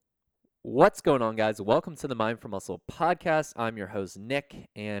What's going on, guys? Welcome to the Mind for Muscle podcast. I'm your host, Nick,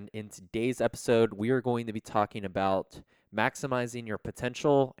 and in today's episode, we are going to be talking about maximizing your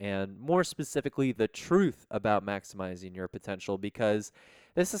potential and more specifically, the truth about maximizing your potential because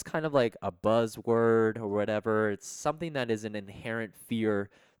this is kind of like a buzzword or whatever. It's something that is an inherent fear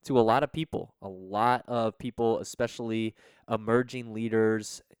to a lot of people. A lot of people, especially emerging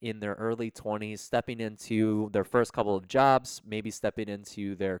leaders in their early 20s, stepping into their first couple of jobs, maybe stepping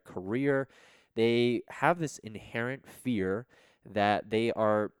into their career, they have this inherent fear that they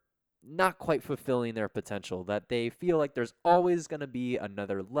are not quite fulfilling their potential, that they feel like there's always going to be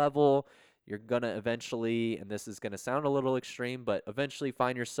another level. You're going to eventually, and this is going to sound a little extreme, but eventually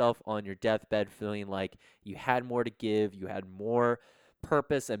find yourself on your deathbed feeling like you had more to give, you had more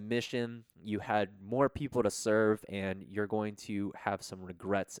purpose and mission, you had more people to serve, and you're going to have some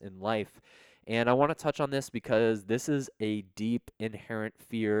regrets in life. And I want to touch on this because this is a deep inherent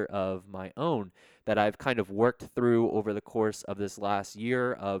fear of my own that I've kind of worked through over the course of this last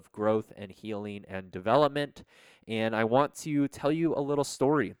year of growth and healing and development. And I want to tell you a little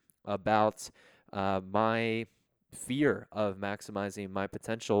story about my fear of maximizing my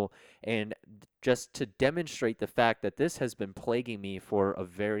potential and just to demonstrate the fact that this has been plaguing me for a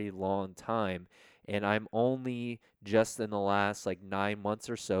very long time. And I'm only just in the last like 9 months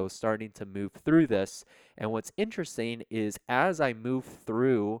or so starting to move through this. And what's interesting is as I move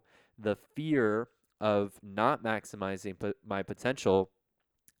through the fear of not maximizing my potential,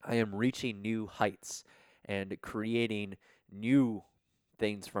 I am reaching new heights and creating new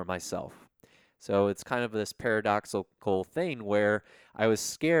things for myself. So it's kind of this paradoxical thing where I was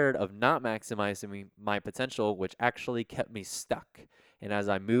scared of not maximizing my potential, which actually kept me stuck. And as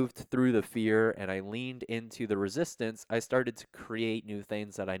I moved through the fear and I leaned into the resistance, I started to create new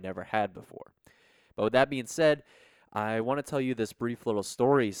things that I never had before. But with that being said, I want to tell you this brief little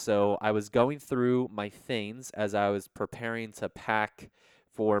story. So I was going through my things as I was preparing to pack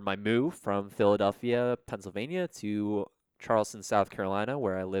for my move from Philadelphia, Pennsylvania to Charleston, South Carolina,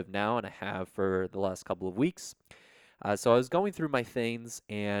 where I live now and I have for the last couple of weeks. So I was going through my things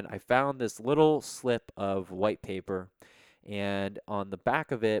and I found this little slip of white paper. And on the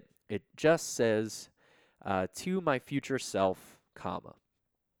back of it, it just says, to my future self, comma.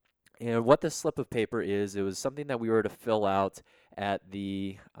 And what this slip of paper is, it was something that we were to fill out at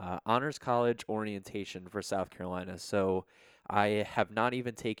the Honors College orientation for South Carolina. So I have not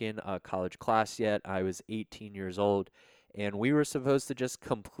even taken a college class yet. I was 18 years old, and we were supposed to just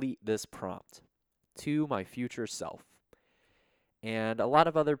complete this prompt to my future self. And a lot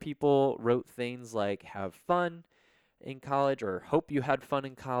of other people wrote things like have fun in college or hope you had fun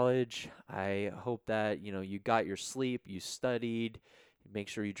in college. I hope that, you got your sleep, you studied, make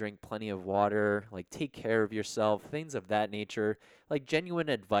sure you drink plenty of water, like take care of yourself, things of that nature, like genuine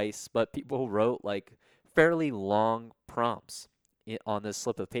advice, but people wrote like fairly long prompts on this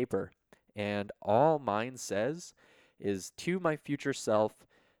slip of paper. And all mine says is to my future self,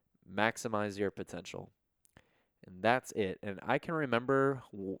 maximize your potential. And that's it. And I can remember,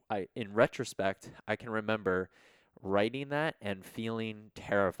 in retrospect, I can remember writing that and feeling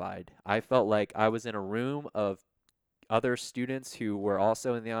terrified. I felt like I was in a room of other students who were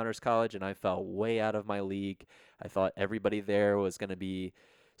also in the honors college, and I felt way out of my league. I thought everybody there was going to be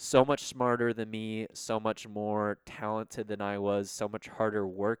so much smarter than me, so much more talented than I was, so much harder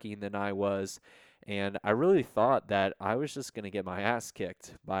working than I was. And I really thought that I was just going to get my ass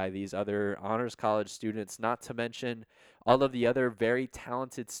kicked by these other honors college students, not to mention all of the other very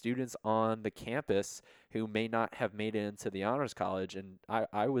talented students on the campus who may not have made it into the honors college. And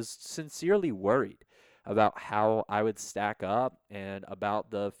I was sincerely worried about how I would stack up and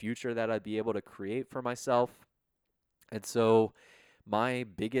about the future that I'd be able to create for myself. And so my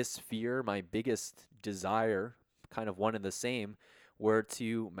biggest fear, my biggest desire, kind of one and the same, were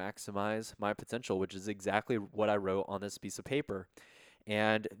to maximize my potential, which is exactly what I wrote on this piece of paper.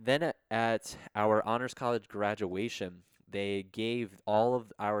 And then at our honors college graduation, they gave all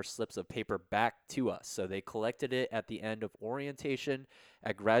of our slips of paper back to us. So they collected it at the end of orientation.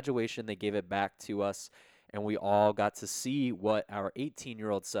 At graduation, they gave it back to us, and we all got to see what our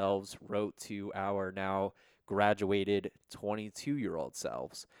 18-year-old selves wrote to our now graduated 22-year-old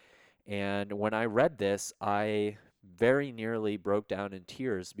selves. And when I read this, I very nearly broke down in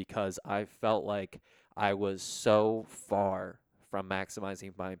tears because I felt like I was so far from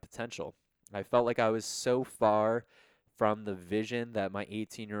maximizing my potential. I felt like I was so far from the vision that my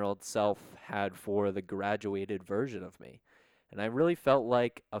 18-year-old self had for the graduated version of me. And I really felt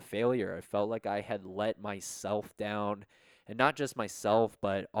like a failure. I felt like I had let myself down, and not just myself,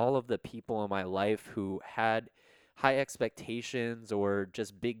 but all of the people in my life who had high expectations or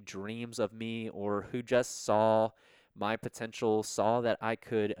just big dreams of me, or who just saw my potential, saw that I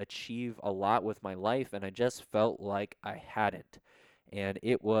could achieve a lot with my life, and I just felt like I hadn't. And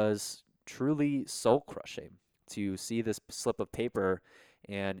it was truly soul crushing to see this slip of paper.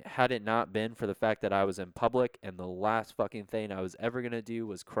 And had it not been for the fact that I was in public and the last fucking thing I was ever going to do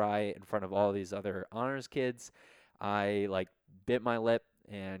was cry in front of all these other honors kids, I like bit my lip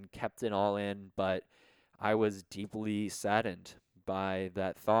and kept it all in. But I was deeply saddened by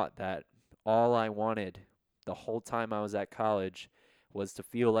that thought that all I wanted the whole time I was at college was to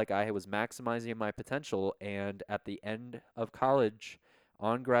feel like I was maximizing my potential. And at the end of college,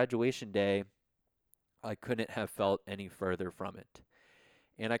 on graduation day, I couldn't have felt any further from it.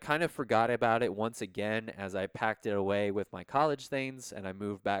 And I kind of forgot about it once again as I packed it away with my college things and I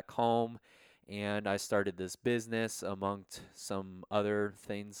moved back home and I started this business amongst some other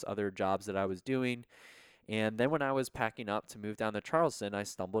things, other jobs that I was doing. And then when I was packing up to move down to Charleston, I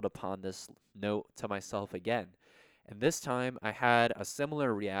stumbled upon this note to myself again. And this time I had a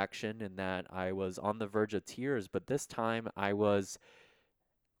similar reaction in that I was on the verge of tears, but this time I was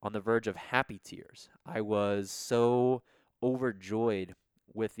on the verge of happy tears. I was so overjoyed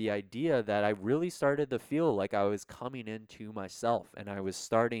with the idea that I really started to feel like I was coming into myself and I was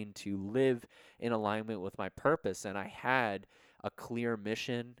starting to live in alignment with my purpose. And I had a clear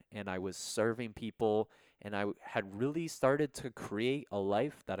mission and I was serving people and I had really started to create a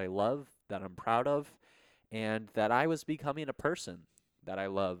life that I love, that I'm proud of, and that I was becoming a person that I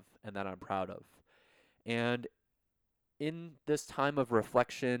love and that I'm proud of. And in this time of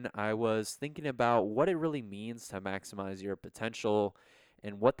reflection, I was thinking about what it really means to maximize your potential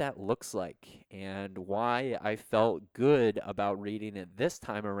and what that looks like, and why I felt good about reading it this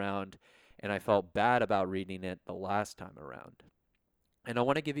time around, and I felt bad about reading it the last time around. And I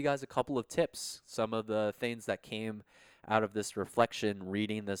want to give you guys a couple of tips, some of the things that came out of this reflection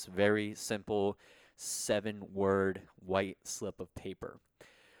reading this very simple 7-word white slip of paper.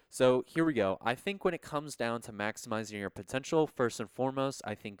 So here we go. I think when it comes down to maximizing your potential, first and foremost,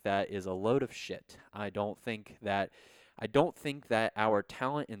 I think that is a load of shit. I don't think that our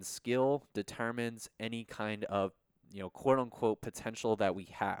talent and skill determines any kind of, quote unquote potential that we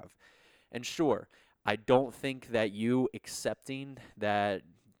have. And sure, I don't think that you accepting that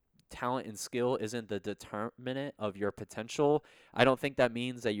talent and skill isn't the determinant of your potential. I don't think that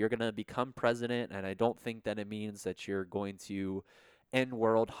means that you're going to become president, and I don't think that it means that you're going to end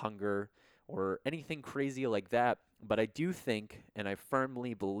world hunger or anything crazy like that. But I do think, and I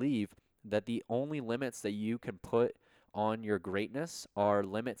firmly believe, that the only limits that you can put on your greatness are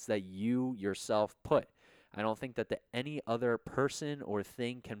limits that you yourself put. I don't think that any other person or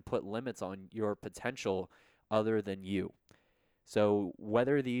thing can put limits on your potential other than you. So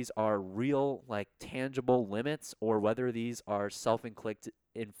whether these are real, like tangible limits, or whether these are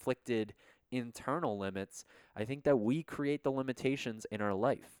self-inflicted internal limits, I think that we create the limitations in our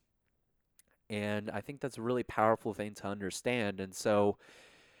life. And I think that's a really powerful thing to understand. And so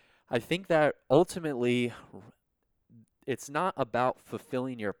I think that ultimately it's not about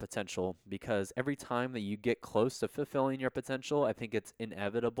fulfilling your potential, because every time that you get close to fulfilling your potential, I think it's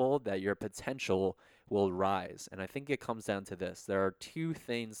inevitable that your potential will rise. And I think it comes down to this. There are two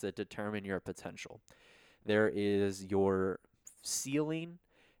things that determine your potential. There is your ceiling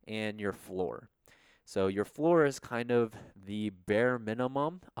and your floor. So your floor is kind of the bare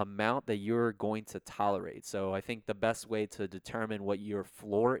minimum amount that you're going to tolerate. So I think the best way to determine what your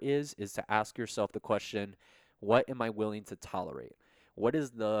floor is to ask yourself the question, what am I willing to tolerate? What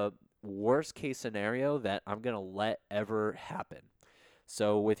is the worst case scenario that I'm going to let ever happen?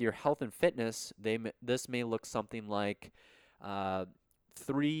 So with your health and fitness, this may look something like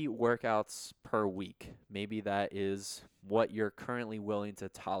 3 workouts per week. Maybe that is what you're currently willing to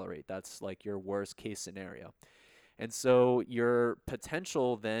tolerate. That's like your worst case scenario. And so your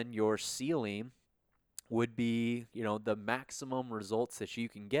potential, then your ceiling, would be, the maximum results that you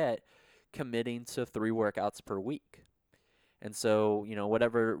can get committing to 3 workouts per week. And so,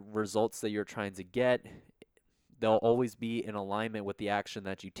 whatever results that you're trying to get, they'll always be in alignment with the action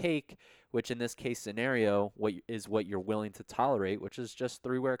that you take, which in this case scenario, what you're willing to tolerate, which is just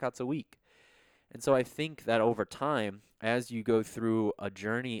 3 workouts a week. And so I think that over time, as you go through a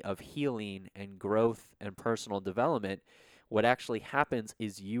journey of healing and growth and personal development, what actually happens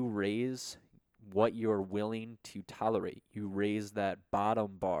is you raise what you're willing to tolerate. You raise that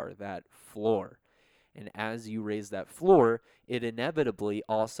bottom bar, that floor. And as you raise that floor, it inevitably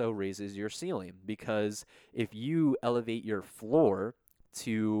also raises your ceiling, because if you elevate your floor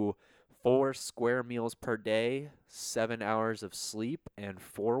to 4 square meals per day, 7 hours of sleep, and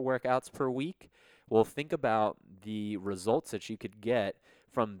 4 workouts per week, Well, think about the results that you could get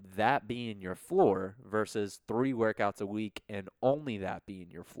from that being your floor versus 3 workouts a week and only that being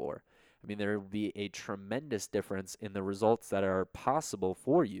your floor. I mean, there would be a tremendous difference in the results that are possible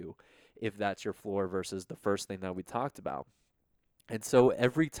for you if that's your floor versus the first thing that we talked about. And so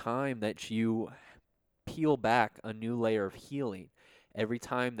every time that you peel back a new layer of healing, every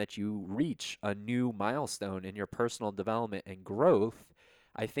time that you reach a new milestone in your personal development and growth,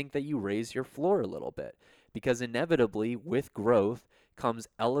 I think that you raise your floor a little bit, because inevitably with growth comes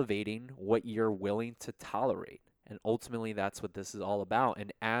elevating what you're willing to tolerate. And ultimately, that's what this is all about.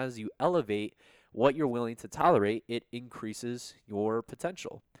 And as you elevate what you're willing to tolerate, it increases your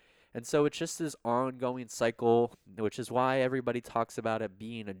potential. And so it's just this ongoing cycle, which is why everybody talks about it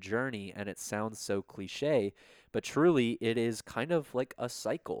being a journey, and it sounds so cliche, but truly it is kind of like a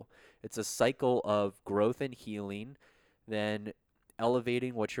cycle. It's a cycle of growth and healing, then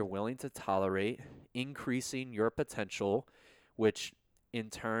elevating what you're willing to tolerate, increasing your potential, which in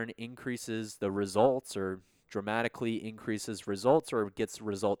turn increases the results, or dramatically increases results, or gets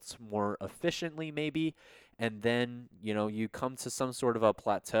results more efficiently maybe, and then you come to some sort of a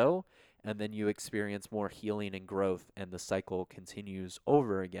plateau, and then you experience more healing and growth, and the cycle continues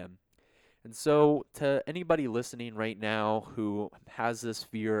over again. And so to anybody listening right now who has this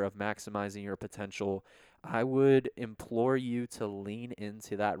fear of maximizing your potential, I would implore you to lean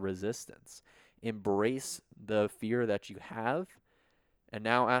into that resistance. Embrace the fear that you have, and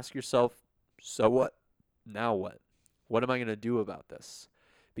now ask yourself, so what? Now what? What am I going to do about this?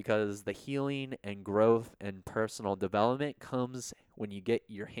 Because the healing and growth and personal development comes when you get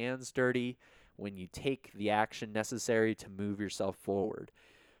your hands dirty, when you take the action necessary to move yourself forward.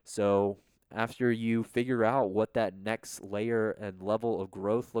 So after you figure out what that next layer and level of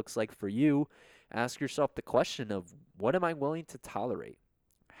growth looks like for you, ask yourself the question of, what am I willing to tolerate?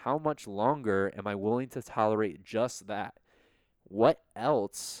 How much longer am I willing to tolerate just that? What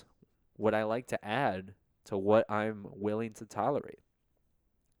else would I like to add to what I'm willing to tolerate?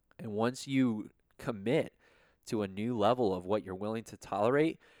 And once you commit to a new level of what you're willing to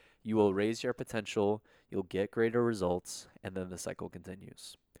tolerate, you will raise your potential, you'll get greater results, and then the cycle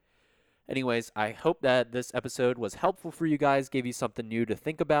continues. Anyways, I hope that this episode was helpful for you guys, gave you something new to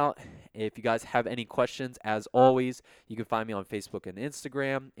think about. If you guys have any questions, as always, you can find me on Facebook and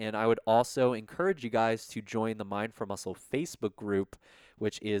Instagram. And I would also encourage you guys to join the Mind for Muscle Facebook group,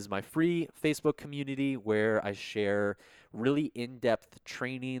 which is my free Facebook community where I share really in-depth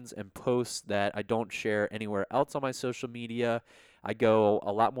trainings and posts that I don't share anywhere else on my social media. I go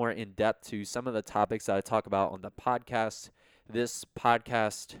a lot more in depth to some of the topics that I talk about on the podcast. This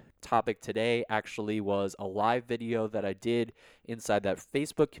podcast topic today actually was a live video that I did inside that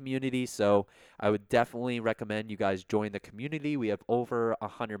Facebook community, so I would definitely recommend you guys join the community. We have over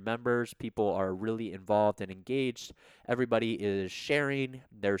 100 members. People are really involved and engaged. Everybody is sharing.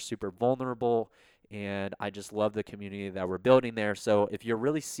 They're super vulnerable, and I just love the community that we're building there. So if you're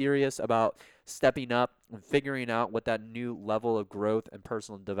really serious about stepping up and figuring out what that new level of growth and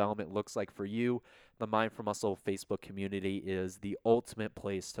personal development looks like for you, the Mind for Muscle Facebook community is the ultimate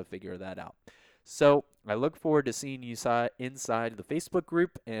place to figure that out. So I look forward to seeing you inside the Facebook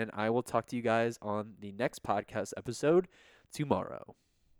group, and I will talk to you guys on the next podcast episode tomorrow.